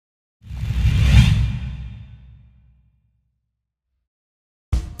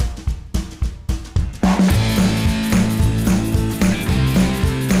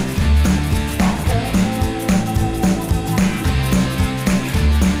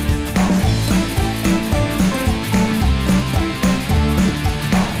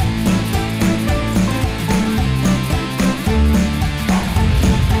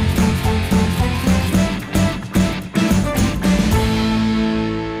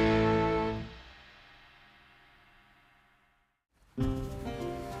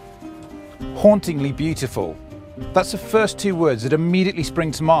Hauntingly beautiful. That's the first two words that immediately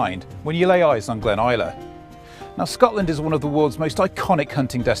spring to mind when you lay eyes on Glen. Now, Scotland is one of the world's most iconic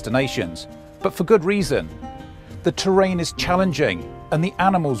hunting destinations, but for good reason. The terrain is challenging and the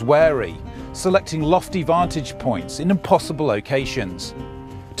animals wary, selecting lofty vantage points in impossible locations.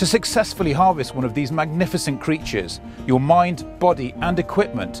 To successfully harvest one of these magnificent creatures, your mind, body and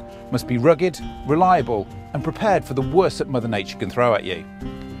equipment must be rugged, reliable and prepared for the worst that Mother Nature can throw at you.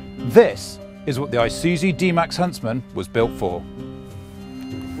 This is what the Isuzu D-Max Huntsman was built for.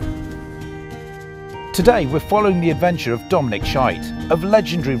 Today we're following the adventure of Dominik Scheidt, of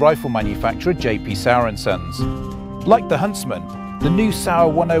legendary rifle manufacturer J.P. Sauer & Sons. Like the Huntsman, the new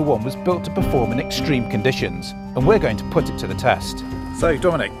Sauer 101 was built to perform in extreme conditions, and we're going to put it to the test. So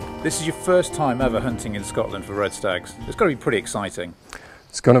Dominik, this is your first time ever hunting in Scotland for red stags. It's got to be pretty exciting.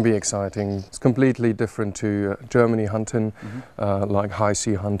 It's going to be exciting. It's completely different to Germany hunting, like high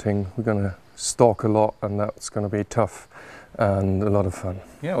sea hunting. We're going to stalk a lot and that's going to be tough and a lot of fun.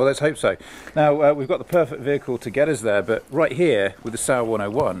 Yeah, well let's hope so. Now we've got the perfect vehicle to get us there, but right here with the Sauer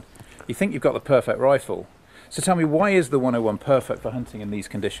 101, you think you've got the perfect rifle. So tell me, why is the 101 perfect for hunting in these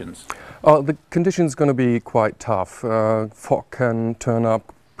conditions? The conditions going to be quite tough. Fog can turn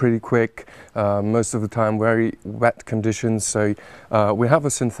up pretty quick, most of the time very wet conditions, so we have a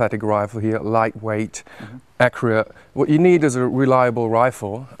synthetic rifle here, lightweight, accurate. What you need is a reliable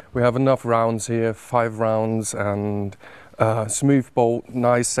rifle. We have enough rounds here, 5 rounds and smooth bolt,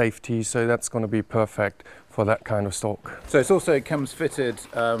 nice safety, so that's going to be perfect for that kind of stalk. So it comes fitted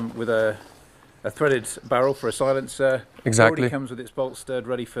with a threaded barrel for a silencer. Exactly. It already comes with its bolt stirred,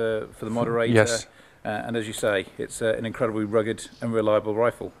 ready for the moderator. Yes. And as you say, it's an incredibly rugged and reliable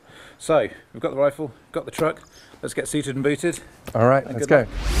rifle. So we've got the rifle, got the truck. Let's get seated and booted. All right, let's go.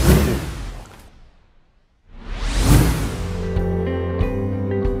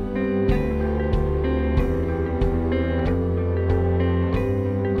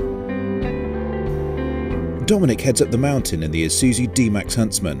 Dominik heads up the mountain in the Isuzu D-Max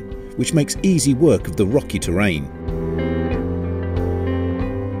Huntsman, which makes easy work of the rocky terrain.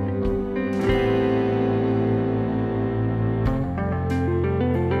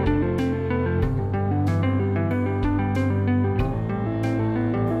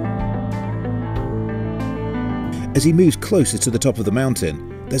 As he moves closer to the top of the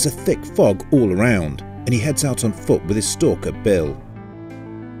mountain, there's a thick fog all around, and he heads out on foot with his stalker Bill.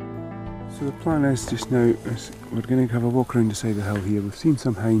 So the plan is just now, we're going to have a walk around the side of the hill here. We've seen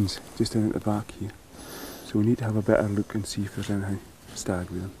some hinds just down at the back here, so we need to have a better look and see if there's anything stag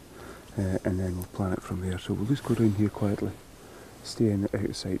with them, and then we'll plan it from there. So we'll just go down here quietly, stay out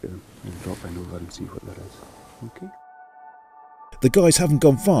of sight of them and drop in over and see what there is. Okay. The guys haven't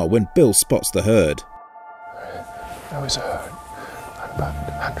gone far when Bill spots the herd. There was a herd, about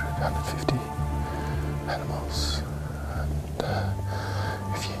 100, 150 animals and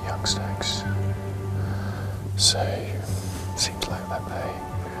a few young stags. So it seems like that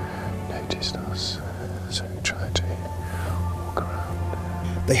they noticed us, so we tried to walk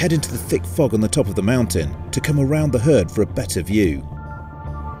around. They head into the thick fog on the top of the mountain to come around the herd for a better view.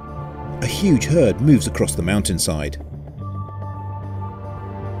 A huge herd moves across the mountainside.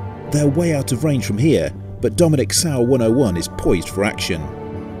 They're way out of range from here, but Dominik Sauer 101 is poised for action.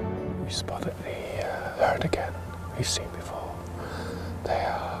 We spotted the herd again, we've seen before. They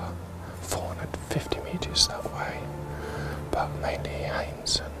are 450 metres that way, but mainly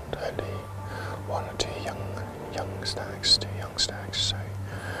hinds and only 1 or 2 young stags, 2 young stags. So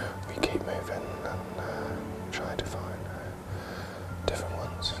we keep moving and try to find different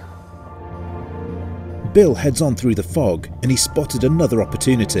ones. Bill heads on through the fog and he spotted another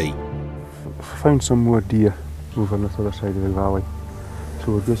opportunity. Found some more deer over on this other side of the valley,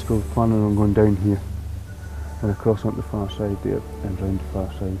 so we're just planning on going down here and across onto the far side there and round the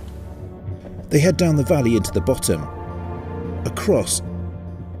far side. They head down the valley into the bottom, across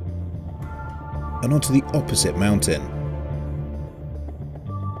and onto the opposite mountain.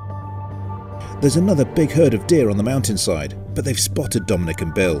 There's another big herd of deer on the mountainside, but they've spotted Dominik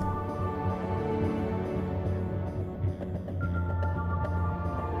and Bill.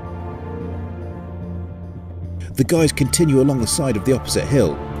 The guys continue along the side of the opposite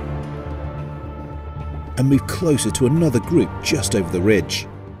hill and move closer to another group just over the ridge.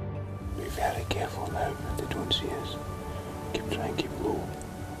 Be very careful now that they don't see us. Try and keep low.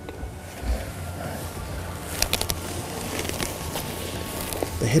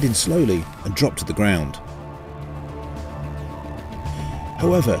 They head in slowly and drop to the ground.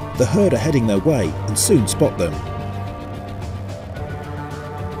 However, the herd are heading their way and soon spot them.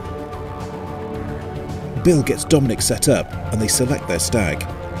 Bill gets Dominik set up and they select their stag.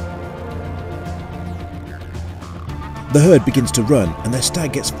 The herd begins to run and their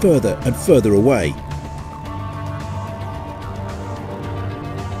stag gets further and further away.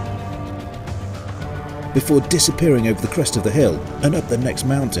 Before disappearing over the crest of the hill and up the next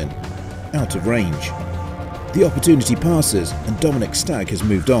mountain, out of range. The opportunity passes and Dominik's stag has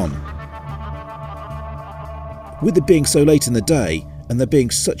moved on. With it being so late in the day and there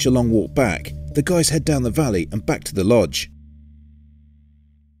being such a long walk back, the guys head down the valley and back to the lodge.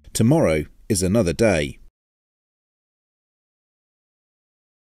 Tomorrow is another day.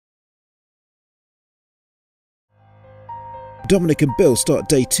 Dominik and Bill start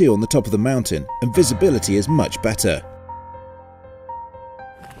day 2 on the top of the mountain and visibility is much better.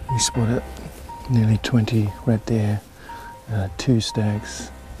 We spotted nearly 20 red deer, 2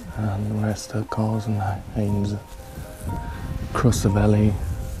 stags, and the rest are calves and hanes across the valley,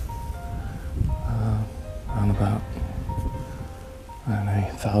 and about, I don't know,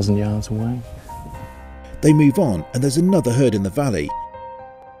 1,000 yards away. They move on and there's another herd in the valley,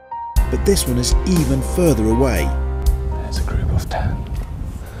 but this one is even further away. There's a group of 10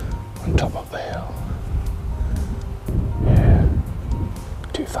 on top of the hill. Yeah,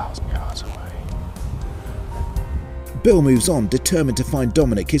 2,000 yards away. Bill moves on, determined to find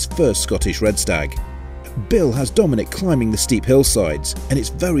Dominik his first Scottish red stag. Bill has Dominik climbing the steep hillsides, and it's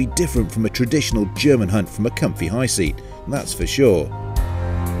very different from a traditional German hunt from a comfy high seat, that's for sure.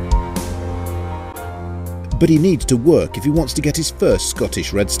 But he needs to work if he wants to get his first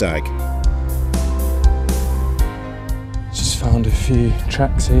Scottish red stag. Just found a few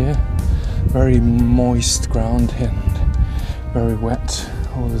tracks here. Very moist ground and very wet.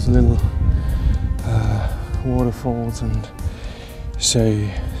 All these little waterfalls, and so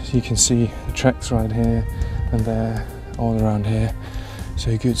you can see the tracks right here and there, all around here.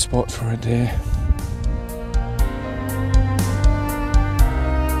 So a good spot for it there.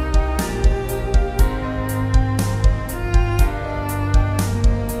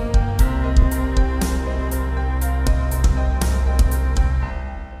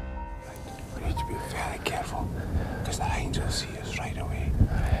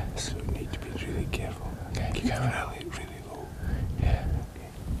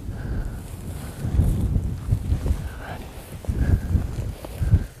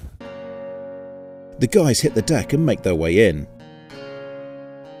 The guys hit the deck and make their way in.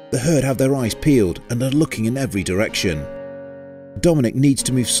 The herd have their eyes peeled and are looking in every direction. Dominik needs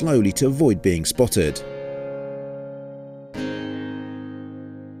to move slowly to avoid being spotted.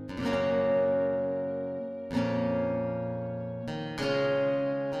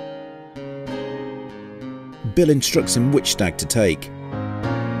 Bill instructs him which stag to take.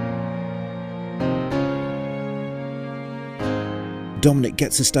 Dominik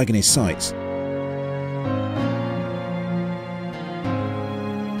gets the stag in his sights.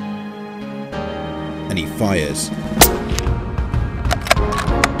 And he fires.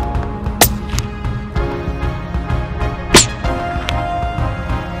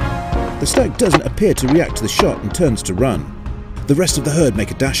 The stag doesn't appear to react to the shot and turns to run. The rest of the herd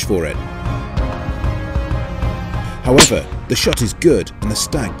make a dash for it. However, the shot is good and the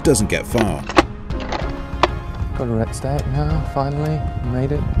stag doesn't get far. Got a red stag now, finally,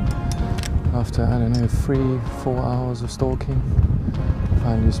 made it. After, I don't know, 3-4 hours of stalking.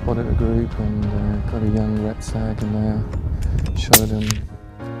 Finally spotted a group and got a young red stag in there, shot him.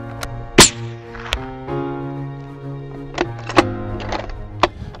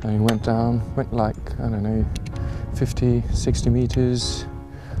 And he went down, went like, I don't know, 50, 60 meters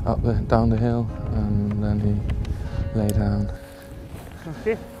down the hill, and then he lay down.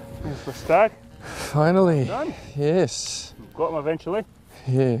 Okay, there's the stag. Finally, Done. Yes. Got him eventually.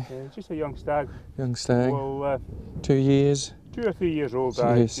 Yeah. Just a young stag. Young stag. Well, 2 years. 2 or 3 years old.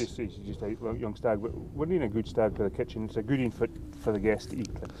 Yes. He's just a young stag, but we're needing a good stag for the kitchen. It's a good in for the guests to eat.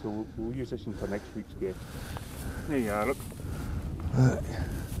 So we'll use this one for next week's guest. There you are, look.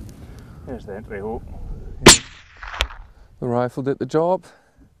 There's the entry hole. The rifle did the job.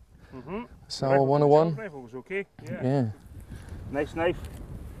 Sauer 101. The rifle was okay. Yeah. Nice knife.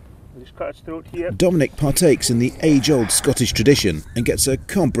 I'll just cut its throat here. Dominik partakes in the age-old Scottish tradition and gets a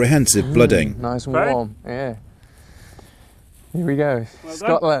comprehensive blooding. Nice and warm. Yeah. Here we go. Well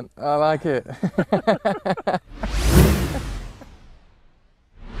Scotland. Done. I like it.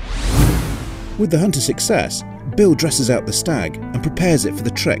 With the hunt a success, Bill dresses out the stag and prepares it for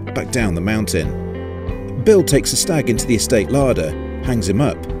the trek back down the mountain. Bill takes the stag into the estate larder, hangs him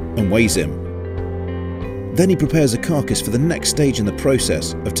up and weighs him. Then he prepares a carcass for the next stage in the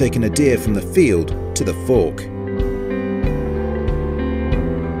process of taking a deer from the field to the fork.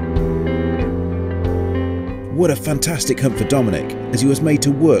 What a fantastic hunt for Dominik, as he was made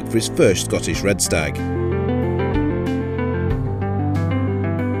to work for his first Scottish red stag.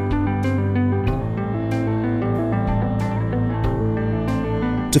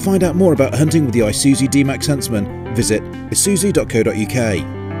 To find out more about hunting with the Isuzu D-Max Huntsman, visit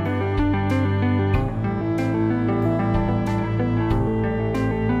isuzu.co.uk.